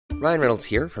Ryan Reynolds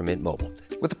here from Mint Mobile.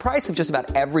 With the price of just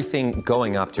about everything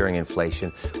going up during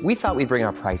inflation, we thought we'd bring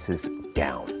our prices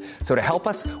down. So to help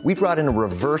us, we brought in a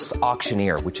reverse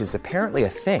auctioneer, which is apparently a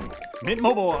thing. Mint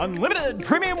Mobile Unlimited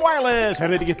Premium Wireless. How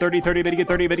to get 30, 30, bit to get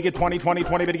 30, bit to get 20, 20,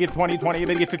 20, bit to get 20, 20,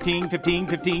 bit to get 15, 15,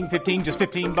 15, 15, just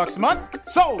 $15 a month?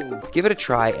 Sold! Give it a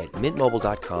try at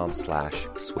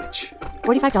mintmobile.com/switch.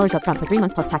 $45 up front for 3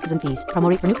 months plus taxes and fees. Promo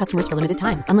rate for new customers for limited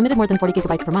time. Unlimited more than 40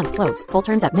 gigabytes per month. Slows full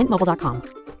terms at mintmobile.com.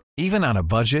 Even on a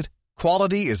budget,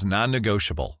 quality is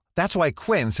non-negotiable. That's why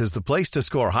Quince is the place to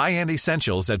score high-end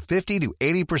essentials at 50 to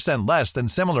 80% less than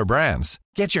similar brands.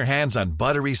 Get your hands on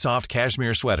buttery soft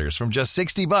cashmere sweaters from just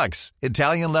 $60,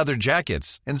 Italian leather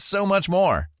jackets, and so much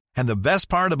more. And the best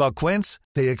part about Quince,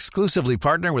 they exclusively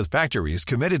partner with factories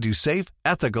committed to safe,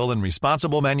 ethical, and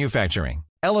responsible manufacturing.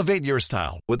 Elevate your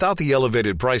style without the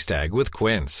elevated price tag with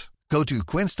Quince. Go to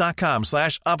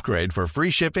quince.com/upgrade for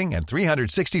free shipping and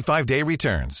 365-day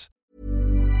returns.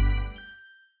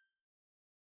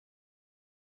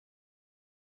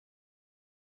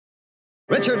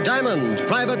 Richard Diamond,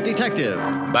 Private Detective.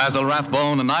 Basil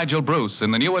Rathbone and Nigel Bruce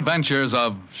in the new adventures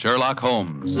of Sherlock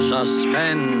Holmes.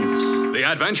 Suspense. The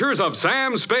Adventures of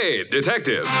Sam Spade,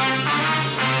 Detective.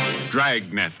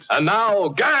 Dragnet. And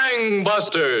now,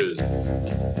 Gangbusters.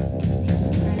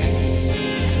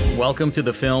 Welcome to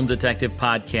the Film Detective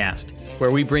Podcast, where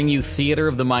we bring you theater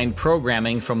of the mind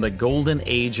programming from the golden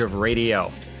age of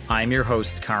radio. I'm your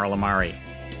host, Carl Amari.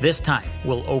 This time,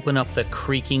 we'll open up the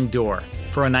creaking door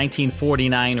for a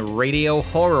 1949 radio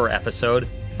horror episode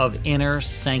of Inner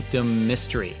Sanctum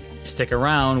Mystery. Stick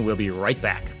around, we'll be right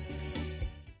back.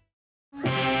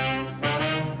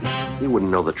 You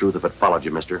wouldn't know the truth if it followed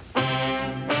you, mister.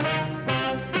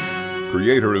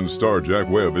 Creator and star Jack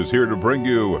Webb is here to bring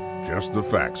you just the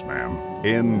facts, ma'am,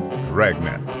 in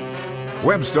Dragnet.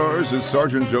 Webb stars as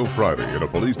Sergeant Joe Friday in a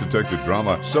police detective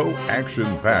drama so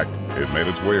action-packed it made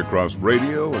its way across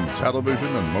radio and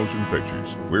television and motion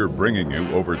pictures. We're bringing you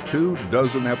over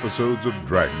 24 episodes of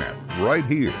Dragnet right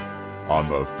here on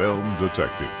the Film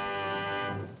Detective.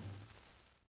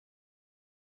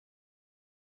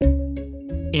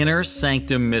 Inner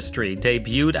Sanctum Mystery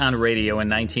debuted on radio in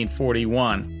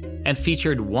 1941 and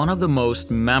featured one of the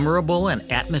most memorable and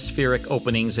atmospheric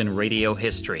openings in radio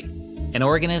history. An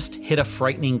organist hit a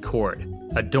frightening chord,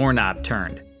 a doorknob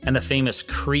turned, and the famous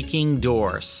creaking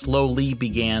door slowly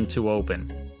began to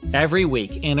open. Every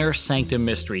week, Inner Sanctum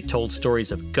Mystery told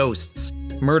stories of ghosts,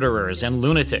 murderers, and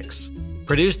lunatics.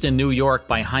 Produced in New York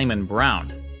by Hyman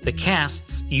Brown, the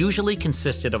casts usually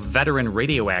consisted of veteran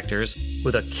radio actors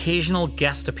with occasional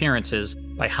guest appearances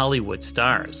by Hollywood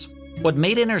stars. What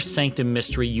made Inner Sanctum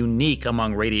Mystery unique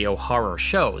among radio horror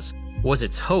shows was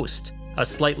its host, a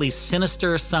slightly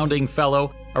sinister-sounding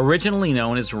fellow originally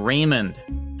known as Raymond.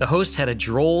 The host had a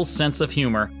droll sense of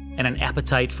humor and an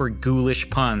appetite for ghoulish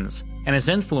puns, and his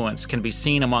influence can be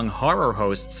seen among horror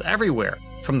hosts everywhere,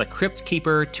 from the Crypt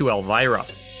Keeper to Elvira.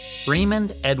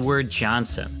 Raymond Edward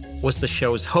Johnson was the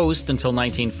show's host until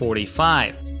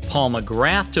 1945. Paul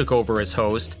McGrath took over as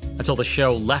host until the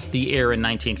show left the air in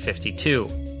 1952.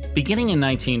 Beginning in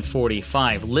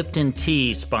 1945, Lipton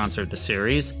Tea sponsored the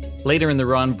series. Later in the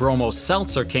run, Bromo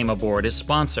Seltzer came aboard as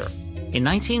sponsor. In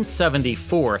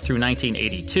 1974 through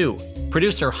 1982,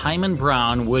 producer Hyman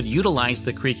Brown would utilize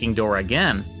the creaking door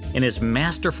again in his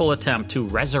masterful attempt to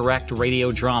resurrect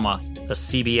radio drama, the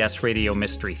CBS Radio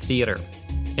Mystery Theater.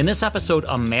 In this episode,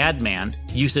 a madman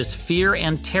uses fear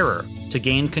and terror to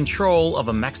gain control of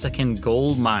a Mexican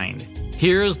gold mine.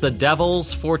 Here's The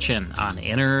Devil's Fortune on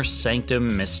Inner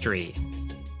Sanctum Mystery.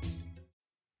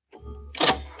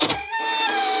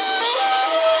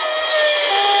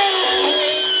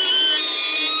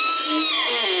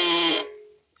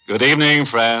 Good evening,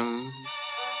 friends.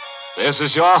 This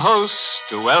is your host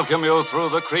to welcome you through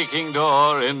the creaking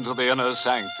door into the inner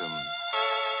sanctum.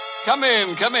 Come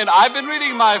in, come in. I've been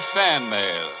reading my fan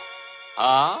mail.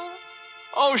 Huh?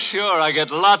 Oh, sure, I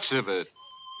get lots of it.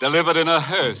 Delivered in a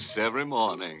hearse every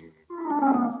morning.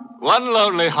 One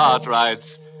lonely heart writes,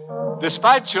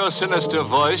 "Despite your sinister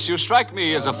voice, you strike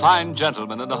me as a fine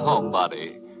gentleman and a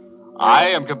homebody. I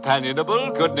am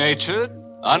companionable, good-natured,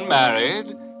 unmarried,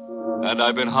 and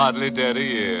I've been hardly dead a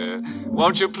year.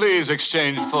 Won't you please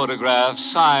exchange photographs,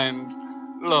 signed,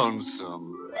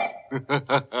 Lonesome."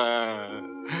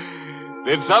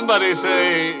 Did somebody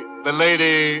say the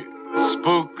lady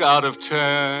spook out of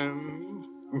turn?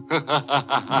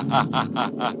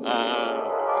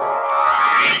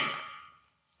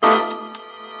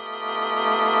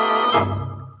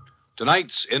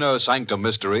 Tonight's Inner Sanctum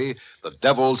Mystery, The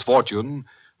Devil's Fortune,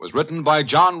 was written by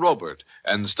John Robert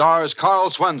and stars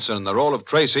Carl Swenson in the role of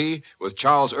Tracy with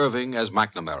Charles Irving as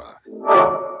McNamara.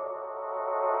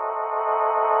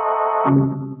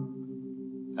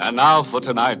 And now for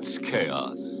tonight's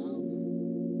chaos.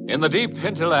 In the deep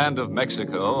hinterland of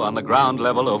Mexico, on the ground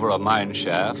level over a mine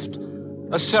shaft,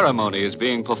 a ceremony is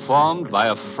being performed by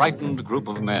a frightened group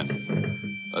of men.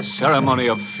 A ceremony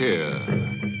of fear.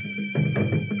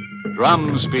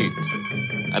 Drums beat,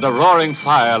 and a roaring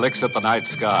fire licks at the night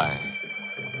sky.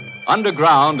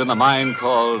 Underground in the mine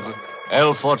called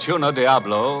El Fortuna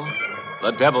Diablo,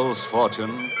 the Devil's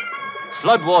Fortune,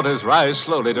 floodwaters rise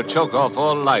slowly to choke off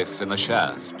all life in the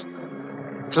shaft.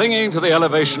 Clinging to the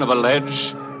elevation of a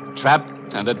ledge,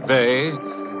 trapped and at bay,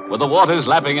 with the waters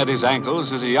lapping at his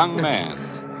ankles, is a young man.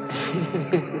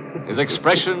 His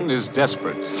expression is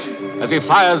desperate as he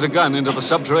fires a gun into the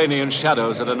subterranean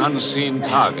shadows at an unseen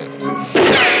target.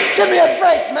 Give me a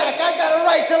break, Mac. I got a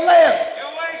right to live.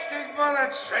 You're wasting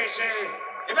bullets, Tracy.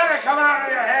 You better come out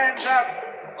with your hands up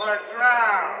or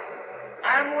drown.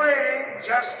 I'm waiting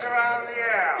just around the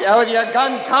L. Yeah, with your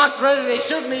gun cocked, ready to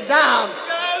shoot me down.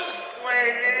 Just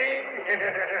waiting.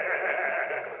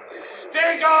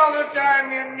 Take all the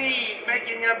time you need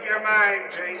making up your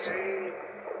mind, Tracy.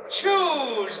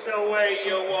 Choose the way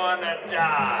you want to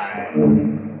die.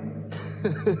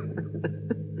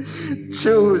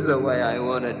 Choose the way I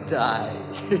want to die.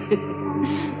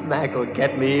 Mac will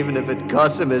get me even if it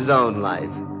costs him his own life.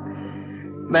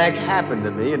 Mac happened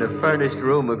to me in a furnished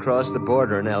room across the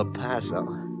border in El Paso.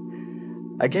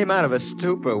 I came out of a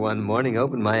stupor one morning,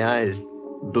 opened my eyes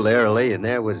blearily, and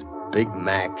there was Big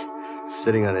Mac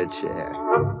sitting on a chair.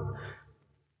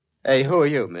 Hey, who are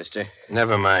you, mister?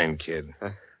 Never mind, kid.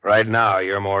 Right now,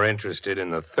 you're more interested in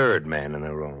the third man in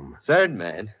the room. Third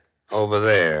man? Over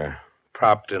there,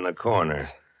 propped in the corner,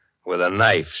 with a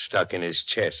knife stuck in his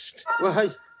chest.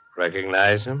 Well,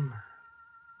 Recognize him?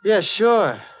 Yeah,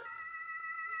 sure.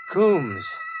 Coombs.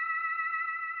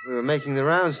 We were making the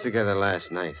rounds together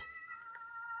last night.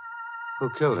 Who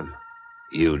killed him?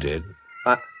 You did.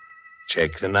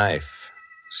 Check the knife.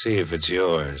 See if it's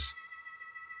yours.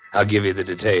 I'll give you the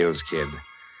details, kid.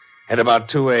 At about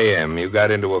 2 a.m., you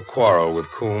got into a quarrel with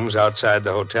Coombs outside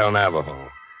the Hotel Navajo.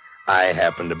 I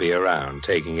happened to be around,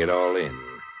 taking it all in.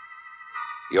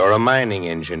 You're a mining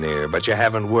engineer, but you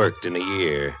haven't worked in a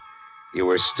year. You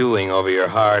were stewing over your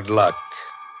hard luck.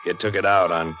 You took it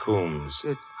out on Coombs.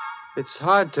 It's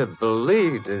hard to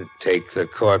believe that... Take the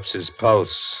corpse's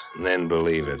pulse, and then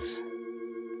believe it.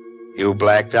 You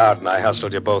blacked out, and I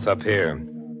hustled you both up here.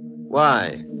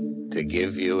 Why? To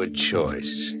give you a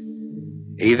choice.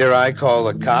 Either I call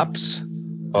the cops,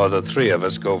 or the three of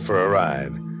us go for a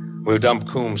ride. We'll dump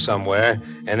Coombs somewhere,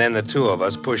 and then the two of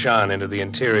us push on into the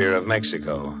interior of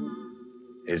Mexico.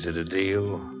 Is it a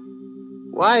deal?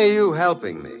 Why are you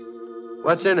helping me?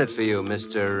 What's in it for you,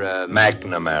 Mr.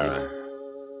 McNamara.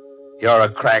 You're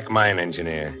a crack mine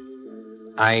engineer.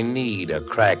 I need a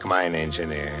crack mine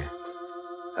engineer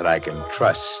that I can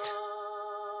trust.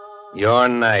 Your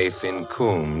knife in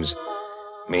Coombs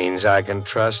means I can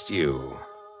trust you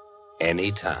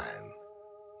anytime,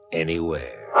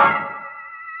 anywhere.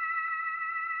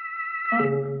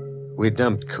 We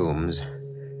dumped Coombs,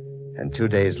 and 2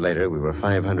 days later we were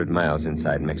 500 miles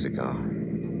inside Mexico.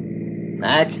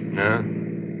 Mac? Huh?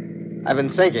 I've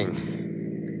been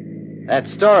thinking. That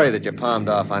story that you palmed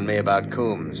off on me about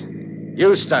Coombs.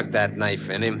 You stuck that knife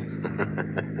in him.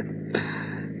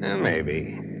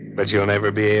 Maybe. But you'll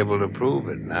never be able to prove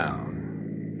it now.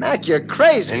 Mac, you're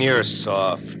crazy. And you're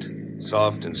soft.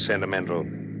 Soft and sentimental.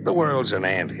 The world's an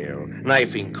anthill.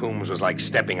 Knifing Coombs was like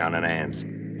stepping on an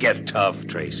ant. Get tough,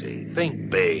 Tracy. Think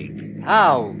big.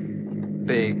 How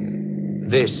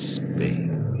big? This big.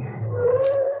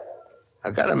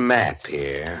 I've got a map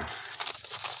here.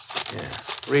 Yeah.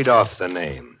 Read off the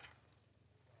name.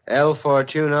 El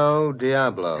Fortuna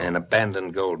Diablo. An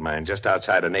abandoned gold mine just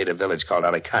outside a native village called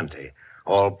Alicante.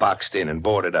 All boxed in and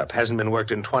boarded up. Hasn't been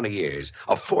worked in 20 years.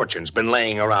 A fortune's been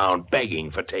laying around begging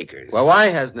for takers. Well,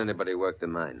 why hasn't anybody worked the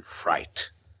mine?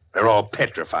 Fright. They're all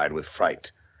petrified with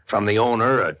fright. From the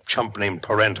owner, a chump named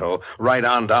Parento, right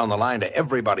on down the line to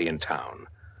everybody in town.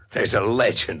 There's a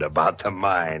legend about the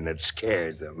mine that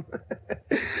scares them.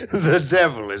 The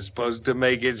devil is supposed to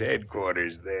make his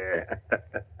headquarters there.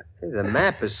 Hey, the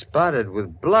map is spotted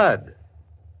with blood.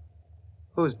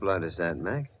 Whose blood is that,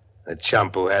 Mac? The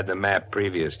chump who had the map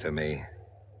previous to me.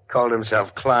 Called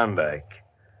himself Klondike.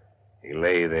 He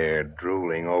lay there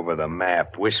drooling over the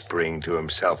map, whispering to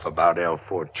himself about El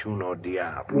Fortuna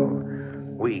Diablo.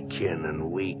 Week in and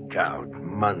week out,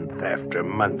 month after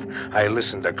month, I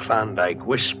listened to Klondike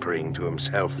whispering to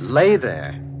himself. Lay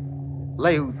there?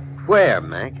 Lay where,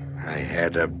 Mac? I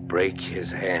had to break his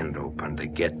hand open to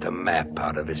get the map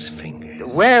out of his fingers.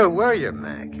 Where were you,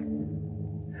 Mac?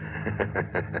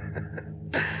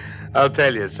 I'll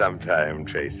tell you sometime,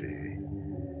 Tracy.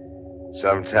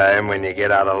 Sometime when you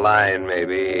get out of line,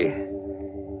 maybe,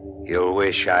 you'll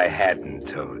wish I hadn't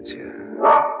told you.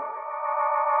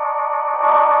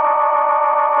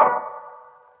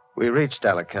 We reached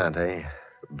Alicante,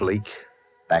 a bleak,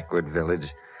 backward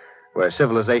village, where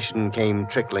civilization came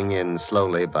trickling in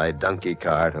slowly by donkey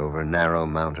cart over narrow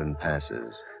mountain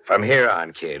passes. From here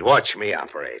on, kid, watch me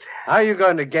operate. How are you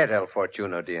going to get El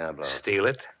Fortuno Diablo? Steal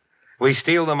it. We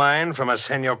steal the mine from a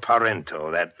Senor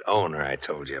Parento, that owner I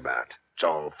told you about. It's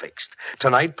all fixed.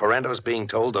 Tonight, Parento's being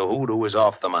told the hoodoo is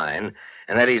off the mine,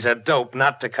 and that he's a dope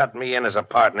not to cut me in as a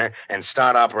partner and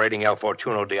start operating El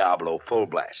Fortuno Diablo full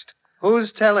blast.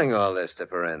 Who's telling all this to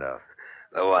Parento?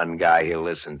 The one guy he'll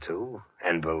listen to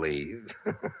and believe.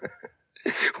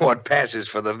 What passes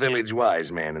for the village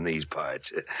wise man in these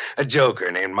parts? A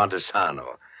joker named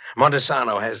Montesano.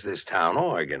 Montesano has this town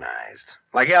organized,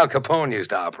 like Al Capone used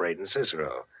to operate in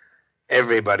Cicero.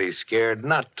 Everybody's scared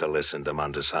not to listen to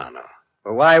Montesano.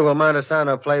 Well, why will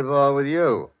Montesano play ball with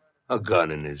you? A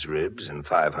gun in his ribs and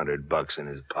 $500 in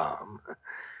his palm.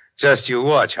 Just you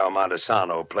watch how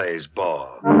Montesano plays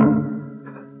ball.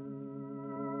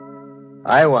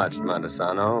 I watched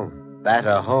Montesano bat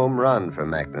a home run for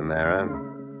McNamara.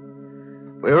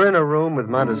 We were in a room with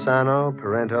Montesano,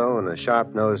 Parento, and a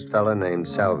sharp-nosed fella named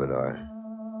Salvador.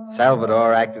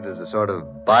 Salvador acted as a sort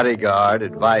of bodyguard,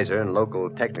 advisor, and local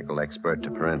technical expert to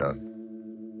Parento.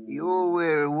 You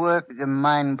will work the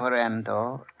mine,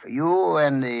 Parento. You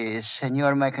and the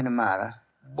Senor McNamara.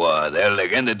 But el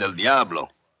legende del diablo.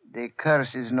 The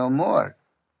curse is no more.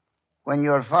 When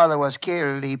your father was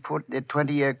killed, he put the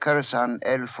 20-year curse on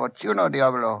El Fortuno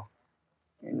Diablo.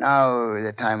 And now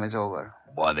the time is over.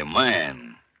 But the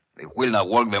man, they will not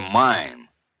work the mine.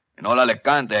 In all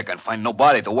Alicante, I can find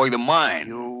nobody to work the mine.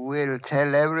 You will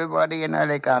tell everybody in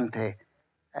Alicante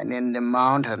and in the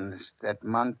mountains that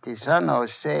Montesano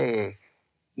say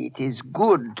it is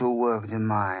good to work the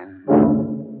mine.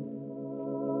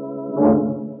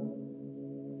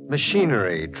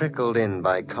 Machinery trickled in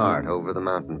by cart over the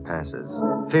mountain passes.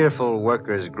 Fearful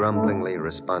workers grumblingly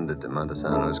responded to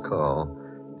Montesano's call.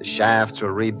 The shafts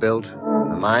were rebuilt,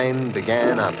 and the mine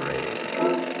began operating.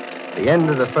 At the end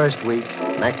of the first week,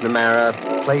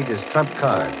 McNamara played his trump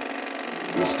card.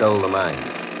 He stole the mine.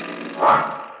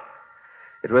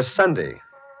 It was Sunday,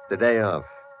 the day off.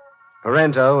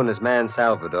 Parento and his man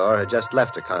Salvador had just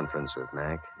left a conference with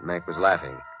Mac. Mac was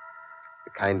laughing.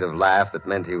 The kind of laugh that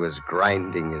meant he was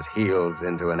grinding his heels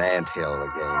into an anthill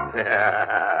again.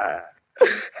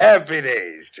 Happy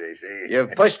days, Tracy.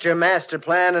 You've pushed your master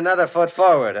plan another foot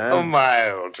forward, huh? Oh,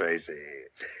 my old Tracy.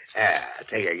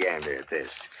 Take a gander at this.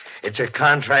 It's a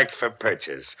contract for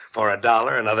purchase. For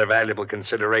 $1 and other valuable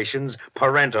considerations,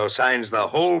 Parento signs the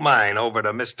whole mine over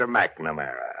to Mr.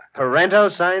 McNamara.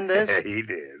 Parento signed this? He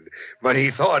did. But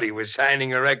he thought he was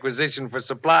signing a requisition for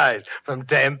supplies from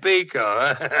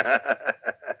Tampico.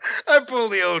 I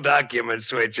pulled the old document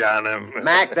switch on him.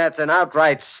 Mac, that's an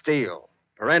outright steal.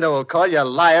 Parento will call you a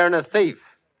liar and a thief.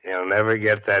 He'll never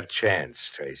get that chance,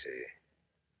 Tracy.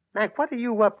 Mac, what are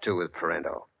you up to with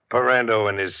Parento? Parento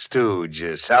and his stooge,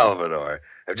 Salvador,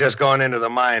 have just gone into the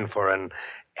mine for an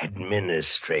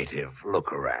administrative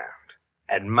look-around.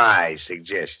 At my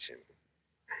suggestion.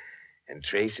 And,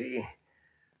 Tracy,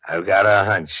 I've got a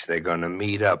hunch they're going to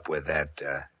meet up with that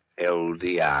El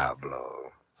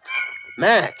Diablo.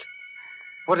 Mac,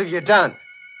 what have you done?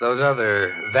 Those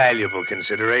other valuable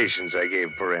considerations I gave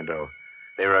Parento.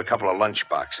 They were a couple of lunch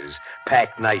boxes,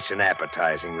 packed nice and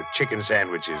appetizing with chicken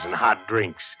sandwiches and hot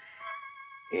drinks.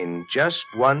 In just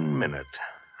 1 minute,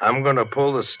 I'm going to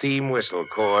pull the steam whistle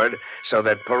cord so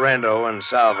that Parento and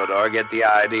Salvador get the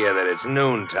idea that it's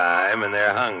noontime and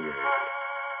they're hungry.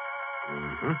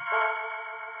 Mm-hmm.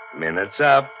 Minute's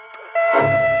up.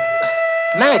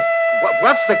 Mac,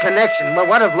 what's the connection?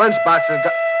 What have lunchboxes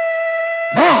got...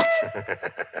 Mac!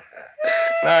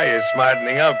 Now you're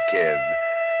smartening up, kid.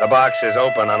 The box is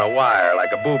open on a wire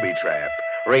like a booby trap.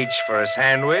 Reach for a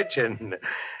sandwich and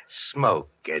smoke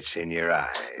gets in your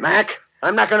eye. Mac,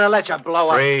 I'm not going to let you blow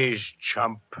up. Freeze,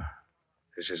 chump.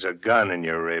 This is a gun in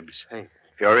your ribs. Hey.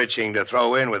 If you're itching to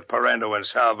throw in with Parento and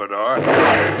Salvador...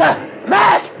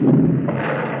 Mac!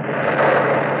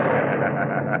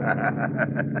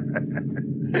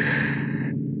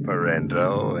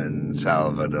 Parento and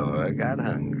Salvador got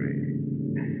hungry.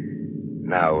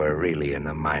 Now we're really in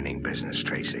the mining business,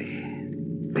 Tracy.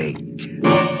 Big.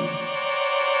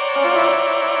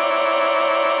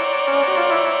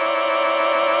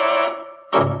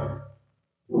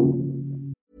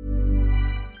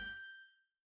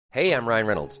 Hey, I'm Ryan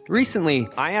Reynolds. Recently,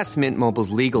 I asked Mint Mobile's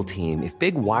legal team if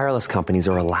big wireless companies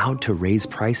are allowed to raise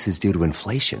prices due to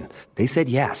inflation. They said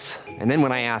yes. And then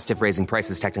when I asked if raising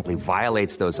prices technically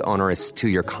violates those onerous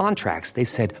two-year contracts, they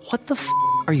said, "What the f***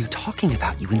 are you talking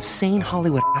about, you insane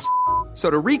Hollywood ass?" So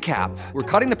to recap, we're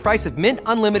cutting the price of Mint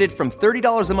Unlimited from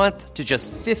 $30 a month to just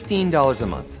 $15 a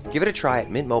month. Give it a try at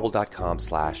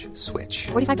mintmobile.com/switch.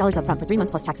 $45 up front for 3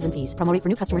 months plus taxes and fees. Promo rate for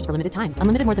new customers for limited time.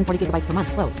 Unlimited more than 40 gigabytes per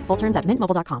month. Slows full terms at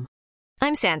mintmobile.com.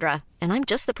 I'm Sandra, and I'm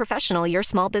just the professional your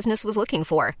small business was looking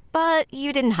for. But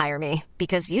you didn't hire me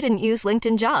because you didn't use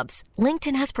LinkedIn Jobs.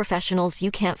 LinkedIn has professionals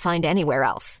you can't find anywhere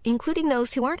else, including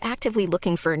those who aren't actively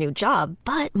looking for a new job,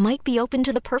 but might be open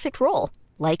to the perfect role,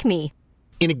 like me.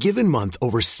 In a given month,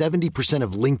 over 70%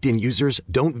 of LinkedIn users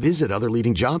don't visit other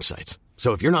leading job sites.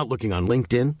 So if you're not looking on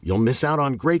LinkedIn, you'll miss out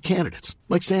on great candidates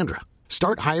like Sandra.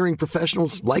 Start hiring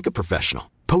professionals like a professional.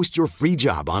 Post your free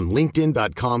job on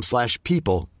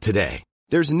linkedin.com/people today.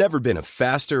 There's never been a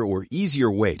faster or easier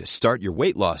way to start your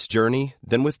weight loss journey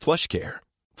than with PlushCare.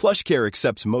 PlushCare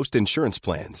accepts most insurance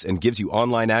plans and gives you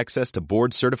online access to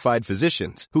board-certified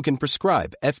physicians who can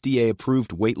prescribe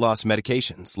FDA-approved weight loss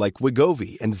medications like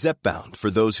Wegovy and Zepbound for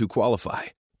those who qualify.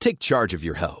 Take charge of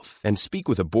your health and speak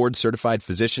with a board-certified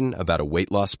physician about a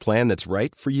weight loss plan that's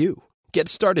right for you. Get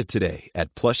started today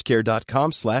at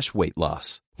plushcare.com/weight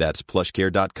loss. That's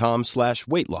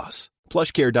plushcare.com/weight loss.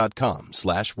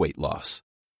 plushcare.com/weight loss.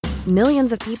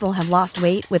 Millions of people have lost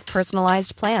weight with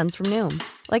personalized plans from Noom.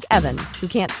 Like Evan, who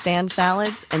can't stand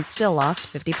salads and still lost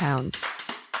 50 pounds.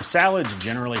 Salads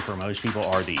generally for most people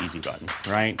are the easy button,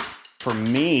 right? For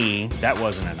me, that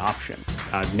wasn't an option.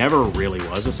 I never really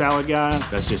was a salad guy.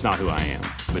 That's just not who I am.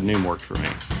 But Noom worked for me.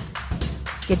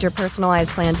 Get your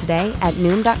personalized plan today at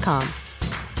Noom.com.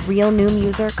 Real Noom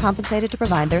user compensated to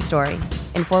provide their story.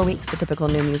 In 4 weeks, the typical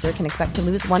Noom user can expect to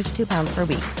lose 1 to 2 pounds per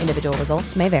week. Individual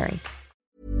results may vary.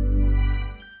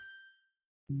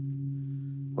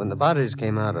 When the bodies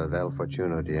came out of El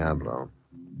Fortuno Diablo,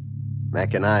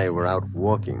 Mac and I were out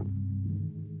walking.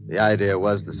 The idea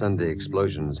was the Sunday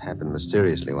explosions happened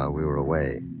mysteriously while we were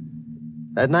away.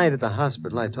 That night at the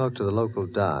hospital, I talked to the local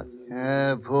doc.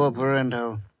 Poor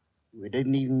Parento. We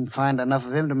didn't even find enough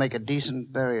of him to make a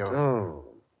decent burial.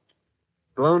 Oh.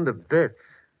 Blown to bits.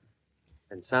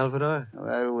 And Salvador?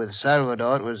 Well, with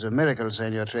Salvador, it was a miracle,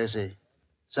 Senor Tracy.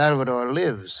 Salvador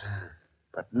lives,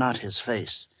 but not his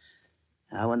face.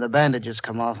 Now, when the bandages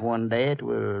come off one day, it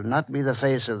will not be the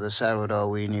face of the Salvador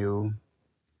we knew.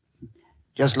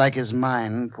 Just like his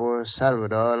mind, poor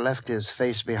Salvador left his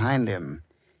face behind him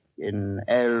in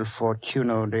El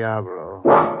Fortuno Diablo.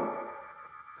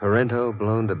 Parento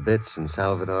blown to bits and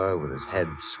Salvador with his head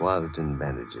swathed in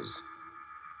bandages.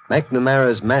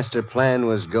 McNamara's master plan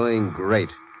was going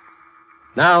great.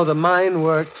 Now the mine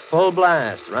worked full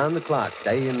blast, round the clock,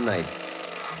 day and night.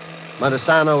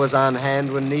 Montesano was on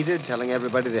hand when needed, telling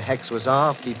everybody the hex was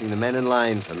off, keeping the men in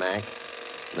line for Mac.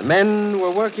 The men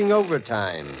were working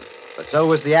overtime, but so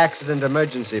was the accident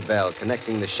emergency bell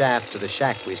connecting the shaft to the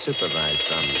shack we supervised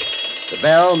from. The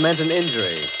bell meant an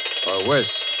injury, or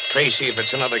worse. Tracy, if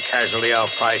it's another casualty, I'll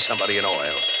fry somebody in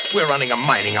oil. We're running a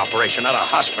mining operation, not a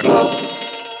hospital.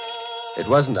 It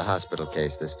wasn't a hospital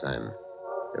case this time.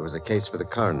 It was a case for the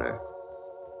coroner.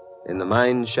 In the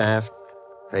mine shaft,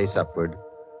 face upward,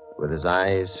 with his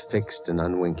eyes fixed and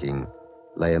unwinking,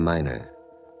 lay a miner,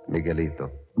 Miguelito.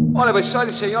 All of a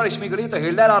sudden, Señores Miguelito,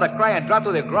 he let out a cry and dropped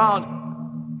to the ground.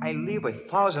 I live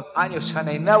 1,000 años and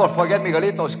I never forget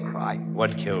Miguelito's cry.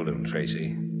 What killed him,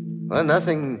 Tracy? Well,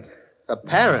 nothing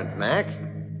apparent, Mac.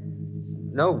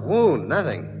 No wound,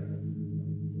 nothing.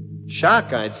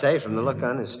 Shock, I'd say, from the look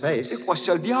on his face. It was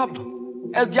El Diablo.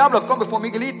 El Diablo come before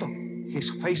Miguelito. His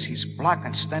face is black,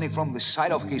 and standing from the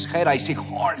side of his head, I see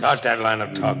horns. Not that line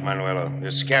of talk, Manuelo.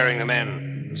 You're scaring the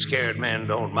men. Scared men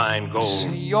don't mind gold.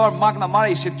 Senor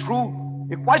McNamara, is it true?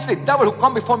 It was the devil who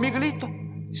come before Miguelito.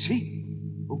 See?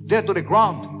 Look there to the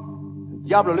ground. El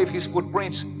Diablo left his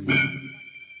footprints.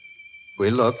 We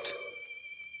looked,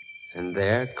 and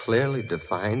there, clearly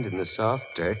defined in the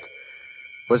soft dirt,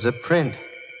 was a print.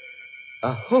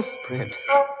 A hoof print.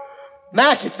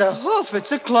 Mac, it's a hoof.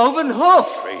 It's a cloven hoof.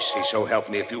 Tracy, so help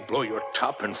me if you blow your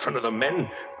top in front of the men.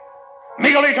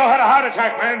 Miguelito had a heart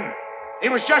attack, men. He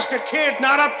was just a kid,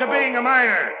 not up to being a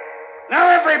miner. Now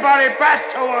everybody back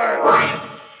to work.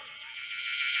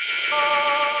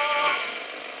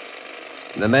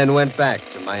 The men went back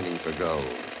to mining for gold.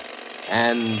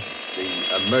 And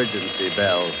the emergency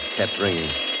bell kept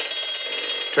ringing.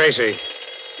 Tracy.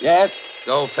 Yes?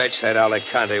 Go fetch that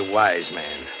Alicante wise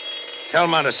man. Tell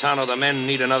Montesano the men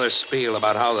need another spiel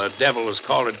about how the devil has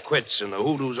called it quits and the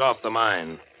hoodoo's off the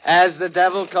mine. Has the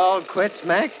devil called quits,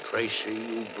 Mac? Tracy,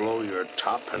 you blow your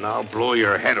top and I'll blow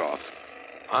your head off.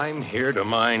 I'm here to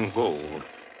mine gold.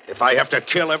 If I have to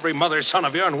kill every mother's son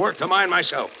of you and work the mine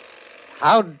myself.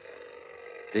 How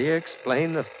do you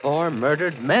explain the 4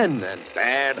 murdered men, then?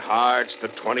 Bad hearts, the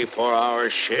 24-hour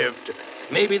shift.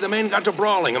 Maybe the men got to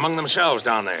brawling among themselves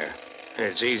down there.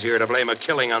 It's easier to blame a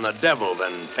killing on the devil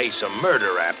than face a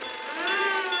murder rap.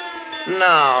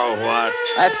 Now what?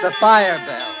 That's the fire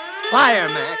bell. Fire,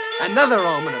 Mac. Another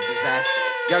omen of disaster.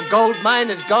 Your gold mine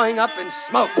is going up in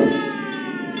smoke.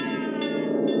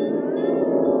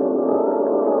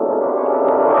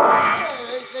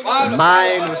 The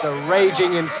mine was a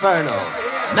raging inferno.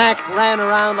 Mac ran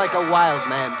around like a wild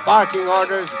man, barking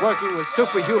orders, working with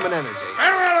superhuman energy.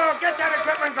 Amarillo, get that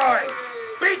equipment going.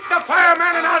 Beat the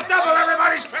fireman and I'll double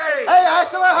everybody's pay. Hey, I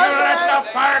saw a You let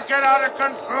the fire get out of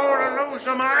control and lose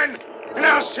the mine, and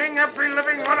I'll sing every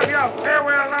living one of you a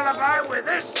farewell lullaby with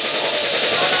this.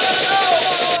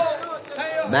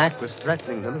 Mac was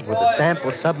threatening them with a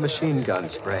sample submachine gun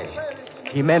spray.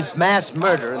 He meant mass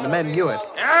murder, and the men knew it.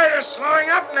 Yeah, you're slowing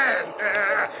up, man.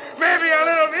 Maybe a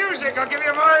little music will give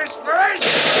you more inspiration.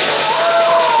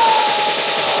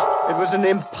 It was an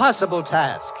impossible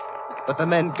task, but the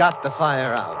men got the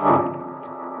fire out.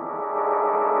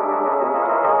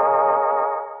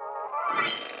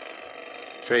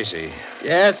 Tracy.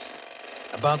 Yes?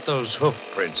 About those hoof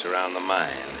prints around the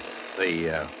mine.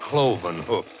 The cloven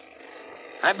hoof.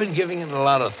 I've been giving it a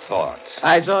lot of thought.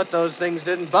 I thought those things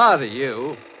didn't bother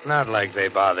you. Not like they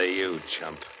bother you,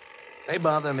 chump. They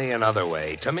bother me another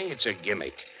way. To me, it's a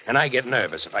gimmick. And I get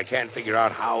nervous if I can't figure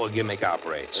out how a gimmick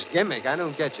operates. A gimmick? I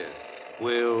don't get you.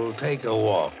 We'll take a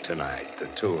walk tonight, the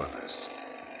 2 of us.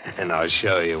 And I'll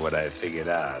show you what I figured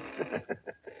out.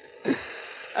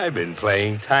 I've been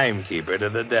playing timekeeper to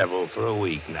the devil for a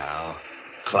week now.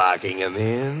 Clocking him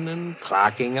in and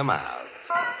clocking him out.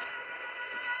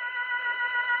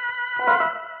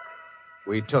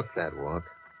 We took that walk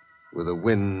with the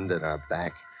wind at our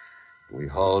back. We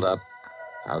hauled up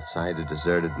outside a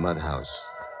deserted mud house,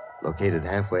 located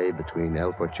halfway between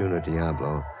El Fortuno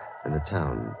Diablo and the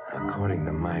town. According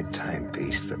to my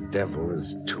timepiece, the devil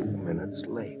is 2 minutes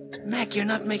late. Mac, you're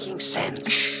not making sense.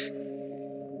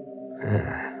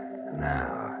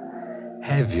 Now,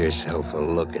 have yourself a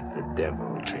look at the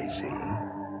devil, Tracy.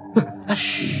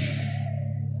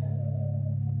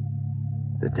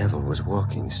 The devil was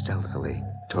walking stealthily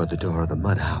toward the door of the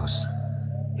mud house.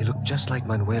 He looked just like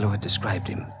Manuelo had described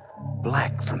him.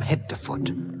 Black from head to foot,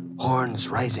 horns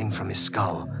rising from his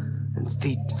skull, and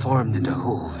feet formed into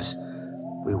hooves.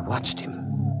 We watched him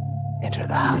enter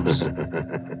the house.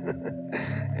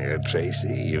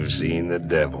 Tracy, you've seen the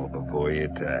devil before your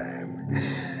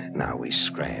time. Now we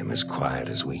scram as quiet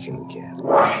as we can get.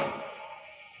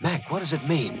 Mac, what does it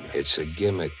mean? It's a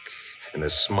gimmick. And a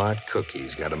smart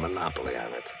cookie's got a monopoly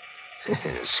on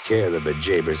it. Scare the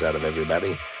bejabers out of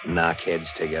everybody, knock heads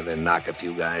together, knock a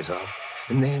few guys off,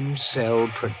 and then sell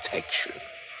protection.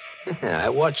 I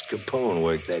watched Capone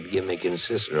work that gimmick in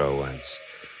Cicero once.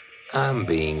 I'm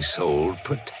being sold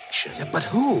protection. Yeah, but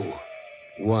who?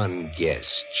 One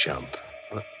guess, chump.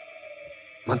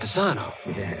 Montesano.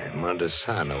 Yeah,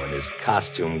 Montesano in his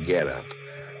costume getup.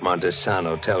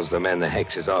 Montesano tells the men the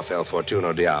hex is off El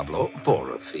Fortuno Diablo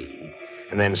for a fee,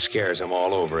 and then scares them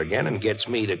all over again and gets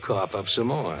me to cough up some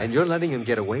more. And you're letting him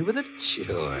get away with it?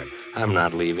 Sure. I'm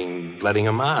not letting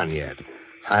him on yet.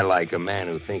 I like a man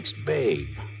who thinks big,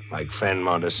 like friend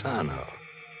Montesano.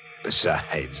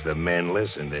 Besides, the men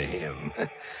listen to him.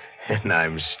 And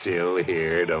I'm still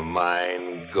here to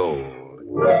mine gold.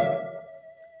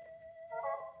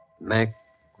 Mac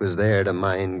was there to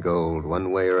mine gold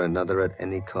one way or another at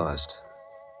any cost.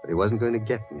 But he wasn't going to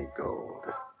get any gold.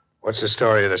 What's the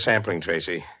story of the sampling,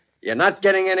 Tracy? You're not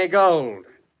getting any gold.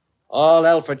 All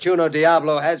El Fortuno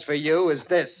Diablo has for you is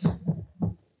this.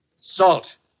 Salt.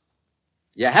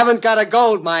 You haven't got a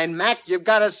gold mine, Mac. You've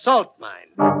got a salt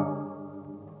mine.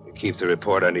 You keep the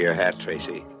report under your hat,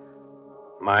 Tracy.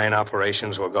 Mine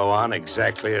operations will go on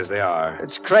exactly as they are.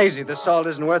 It's crazy. The salt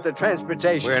isn't worth the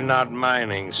transportation. We're not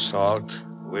mining salt.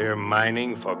 We're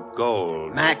mining for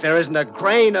gold. Mac, there isn't a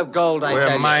grain of gold, I tell you.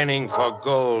 We're mining for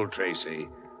gold, Tracy.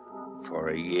 For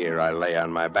a year, I lay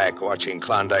on my back watching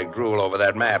Klondike drool over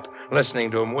that map,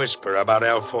 listening to him whisper about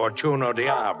El Fortuno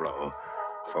Diablo.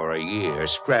 For a year,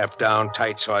 strapped down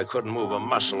tight so I couldn't move a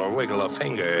muscle or wiggle a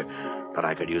finger. But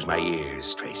I could use my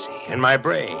ears, Tracy, and my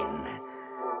brain.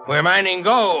 We're mining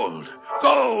gold.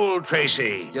 Gold,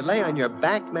 Tracy. You lay on your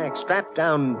back, Mac, strapped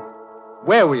down.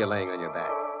 Where were you laying on your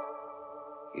back?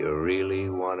 You really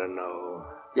want to know?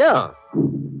 Yeah.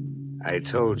 I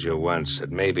told you once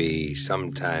that maybe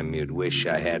sometime you'd wish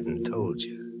I hadn't told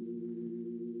you.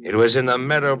 It was in the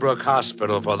Meadowbrook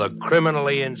Hospital for the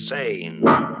criminally insane.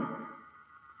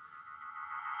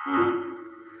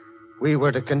 We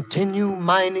were to continue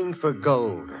mining for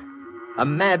gold. A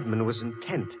madman was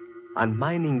intent on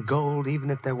mining gold even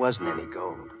if there wasn't any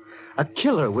gold. A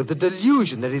killer with the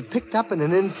delusion that he'd picked up in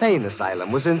an insane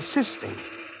asylum was insisting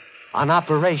on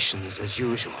operations as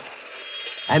usual.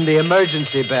 And the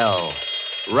emergency bell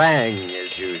rang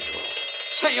as usual.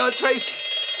 Senor Tracy,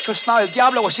 just now El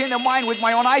Diablo was in the mine with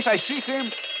my own eyes. I see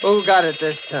him. Who got it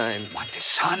this time?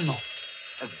 Montesano.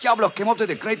 El Diablo came up to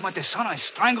the great Montesano and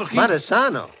strangled him.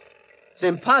 Montesano? It's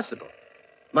impossible.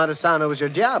 Montesano was your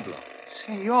Diablo.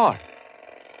 Senor,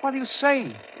 what are you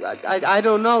saying? I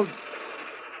don't know.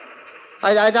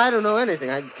 I don't know anything.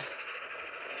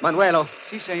 Manuelo.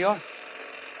 Si, senor.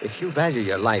 If you value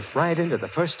your life, ride into the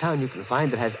first town you can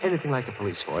find that has anything like a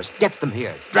police force. Get them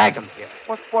here. Drag them here.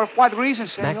 For what reason,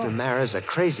 senor? McNamara's a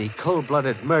crazy,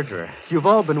 cold-blooded murderer. You've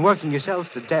all been working yourselves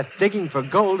to death, digging for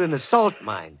gold in a salt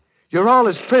mine. You're all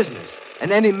his prisoners,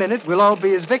 and any minute we'll all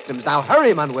be his victims. Now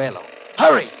hurry, Manuelo.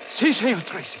 Hurry. Si, senor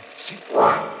Tracy. Si.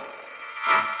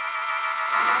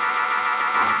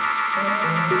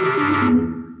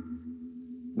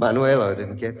 Manuelo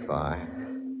didn't get far.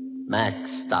 Mac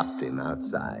stopped him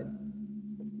outside.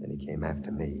 Then he came after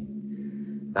me.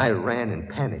 I ran in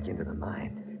panic into the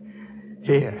mine.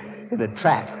 Here, in a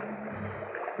trap.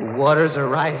 The waters are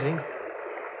rising.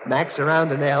 Mac's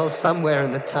around an L somewhere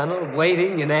in the tunnel,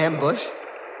 waiting in ambush.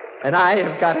 And I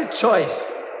have got a choice.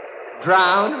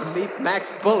 Drown or meet Mac's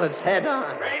bullets head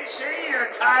on. Tracy, your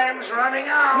time's running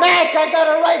out. Mac, I got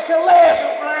a right to live.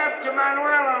 You blabbed to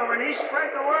Manuelo and he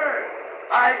spread the word.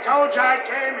 I told you I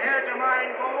came here to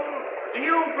mine gold.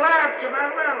 You blabbed to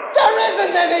Manuelo. There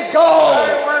isn't any gold.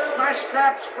 I worked my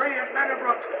straps free at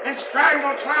Meadowbrook and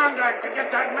strangled Klondike to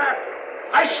get that map.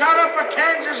 I shot up a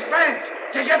Kansas bank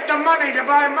to get the money to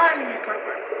buy mining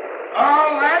equipment.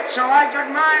 All that so I could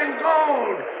mine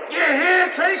gold. You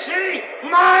hear, Tracy?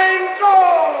 Mine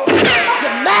gold.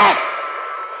 Mac!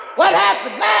 What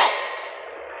happened, Mac?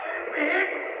 I'm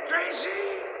hit,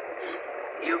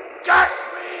 Tracy. You got me.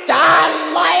 Ah,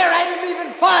 liar! I didn't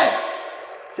even fire.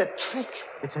 It's a trick.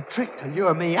 It's a trick to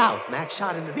lure me out. Mac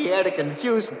shot into the air to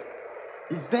confuse me.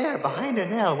 He's there behind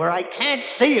an L where I can't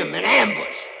see him in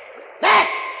ambush. Mac!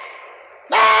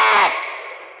 Mac!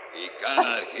 He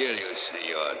cannot hear you,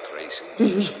 Senor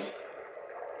Tracy.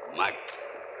 Mac,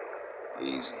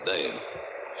 he's dead.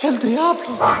 El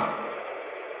Diablo.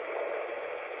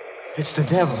 It's the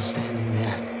devil standing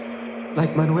there.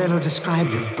 Like Manuelo described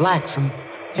him, black from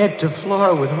head to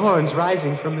floor with horns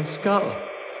rising from his skull.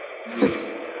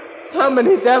 How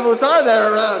many devils are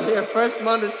there around here? First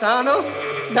Montesano,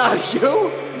 now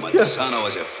you. Montesano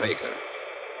was a faker.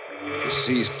 He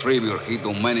sees tribute. He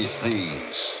do many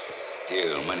things.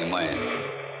 Kill many men.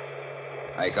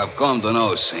 I have come to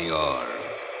know, senor,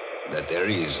 that there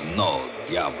is no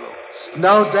Diablo.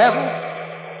 No devil?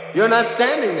 You're not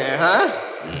standing there, huh?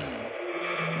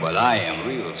 But I am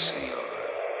real, senor.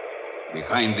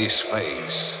 Behind this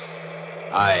face,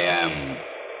 I am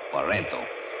Parento.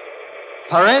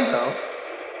 Parento?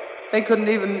 They couldn't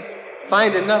even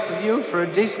find enough of you for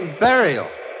a decent burial.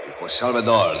 It was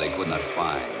Salvador they could not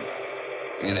find.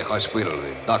 In the hospital,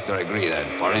 the doctor agreed that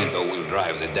Parento will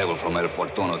drive the devil from El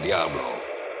Fortuno Diablo.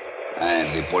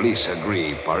 And the police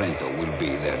agree Parento will be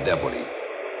their deputy.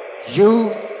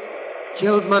 You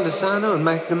killed Montesano and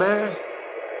McNamara?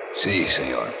 Si,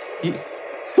 senor.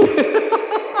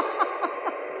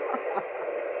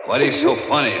 What is so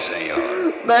funny, senor?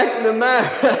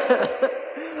 McNamara.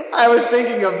 I was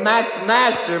thinking of Mac's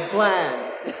master plan.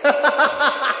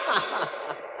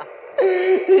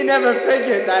 He never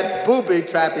figured that booby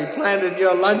trap he planted in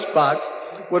your lunchbox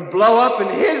would blow up in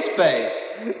his face.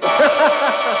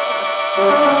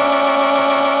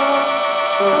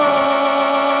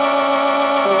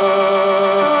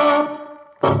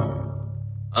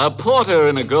 A porter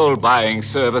in a gold-buying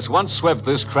service once swept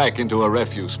this crack into a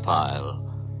refuse pile.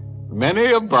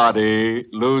 Many a body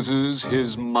loses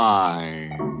his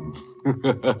mind.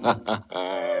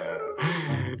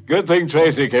 Good thing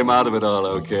Tracy came out of it all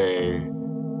okay.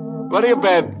 What do you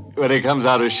bet when he comes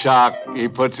out of shock, he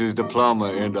puts his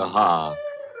diploma into hock?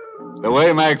 The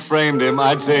way Mac framed him,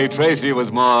 I'd say Tracy was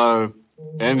more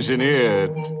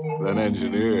engineered than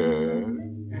engineered.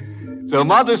 So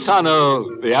Montesano,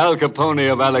 the Al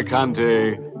Capone of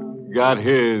Alicante, got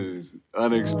his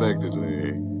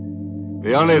unexpectedly.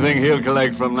 The only thing he'll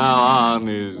collect from now on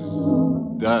is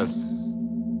dust.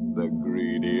 The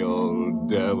greedy old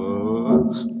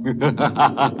devil.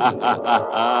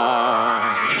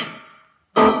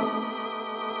 Good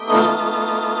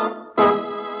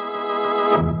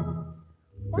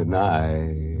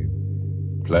night.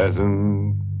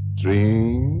 Pleasant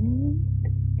dreams.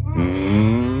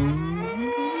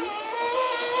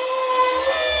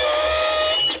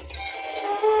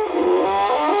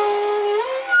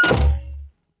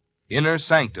 Inner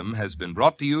Sanctum has been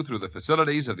brought to you through the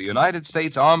facilities of the United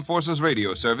States Armed Forces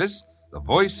Radio Service, the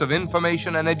voice of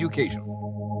information and education.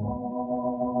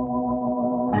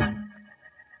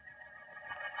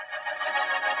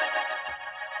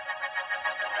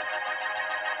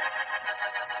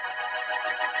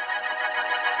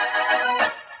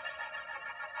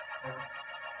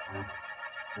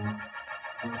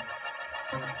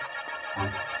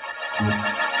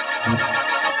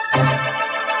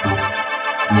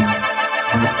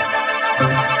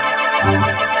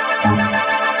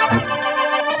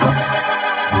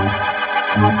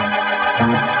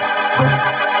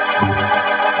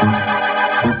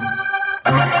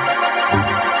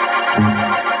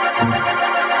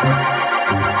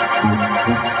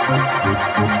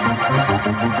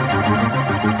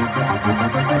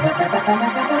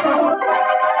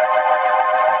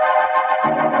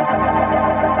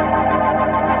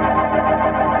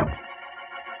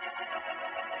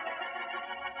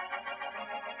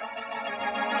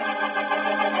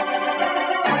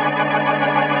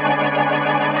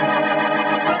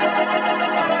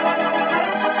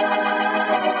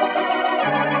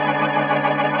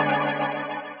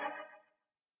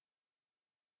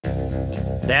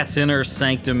 That's Inner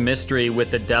Sanctum Mystery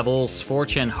with the Devil's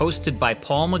Fortune, hosted by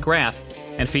Paul McGrath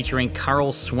and featuring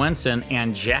Carl Swenson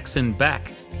and Jackson Beck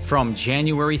from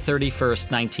January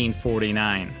 31st,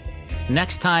 1949.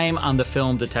 Next time on the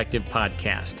Film Detective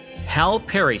Podcast, Hal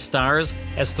Perry stars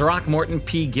as Throckmorton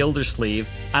P. Gildersleeve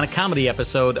on a comedy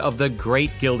episode of The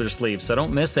Great Gildersleeve, so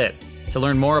don't miss it. To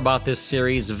learn more about this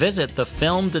series, visit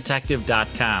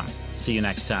thefilmdetective.com. See you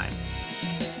next time.